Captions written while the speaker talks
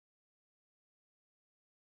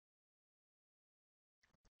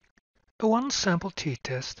a one-sample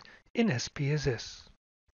t-test in SPSS.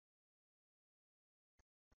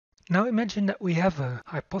 Now imagine that we have a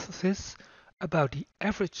hypothesis about the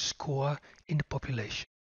average score in the population.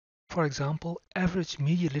 For example, average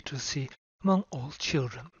media literacy among all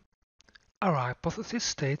children. Our hypothesis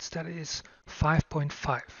states that it is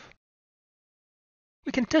 5.5.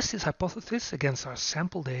 We can test this hypothesis against our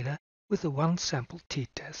sample data with the one-sample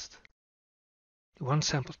t-test. The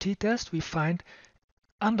one-sample t-test we find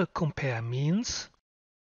under compare means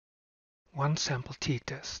one-sample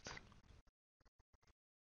t-test.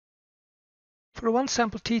 For a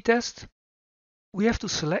one-sample t-test, we have to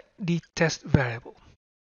select the test variable.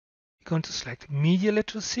 We're going to select media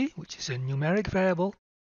literacy, which is a numeric variable,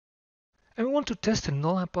 and we want to test the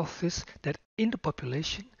null hypothesis that in the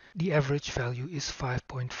population the average value is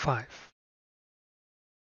 5.5.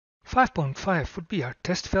 5.5 would be our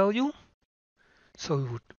test value, so we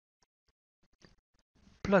would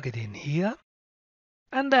plug it in here,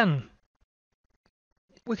 and then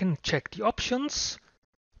we can check the options.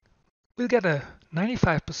 We'll get a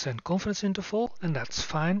 95% confidence interval, and that's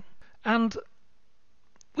fine. And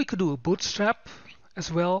we could do a bootstrap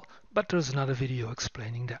as well, but there's another video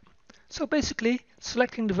explaining that. So basically,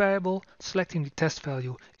 selecting the variable, selecting the test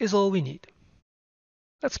value is all we need.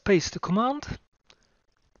 Let's paste the command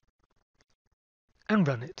and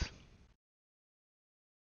run it.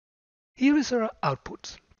 Here is our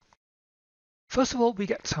output. First of all, we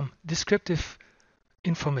get some descriptive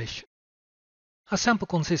information. Our sample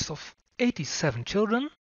consists of 87 children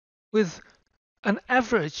with an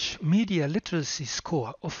average media literacy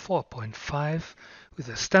score of 4.5 with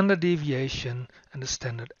a standard deviation and a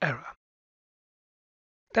standard error.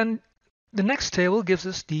 Then the next table gives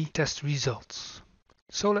us the test results.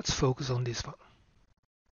 So let's focus on this one.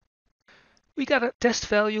 We got a test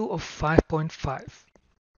value of 5.5.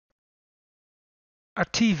 Our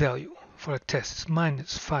t-value for a test is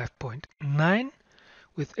minus 5.9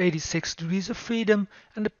 with 86 degrees of freedom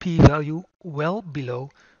and a p-value well below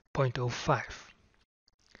 0.05.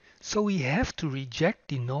 So we have to reject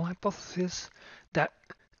the null hypothesis that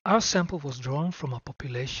our sample was drawn from a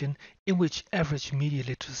population in which average media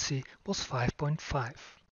literacy was 5.5.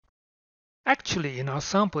 Actually, in our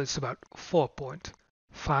sample it's about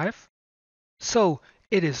 4.5, so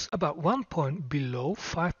it is about 1 point below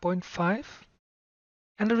 5.5,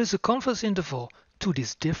 and there is a confidence interval to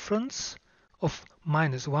this difference of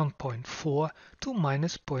minus 1.4 to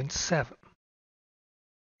minus 0.7.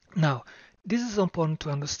 Now, this is important to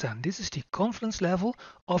understand. This is the confidence level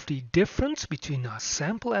of the difference between our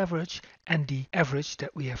sample average and the average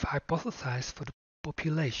that we have hypothesized for the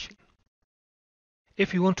population.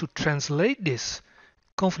 If you want to translate this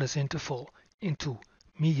confidence interval into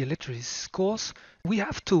media literacy scores, we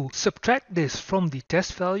have to subtract this from the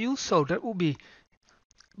test value, so that will be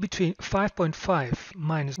between 5.5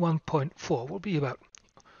 minus 1.4 will be about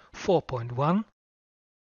 4.1,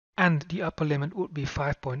 and the upper limit would be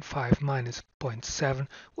 5.5 minus 0.7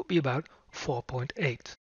 would be about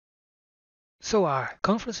 4.8. So our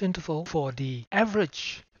confidence interval for the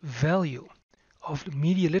average value of the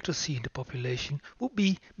media literacy in the population would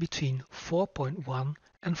be between 4.1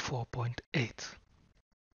 and 4.8.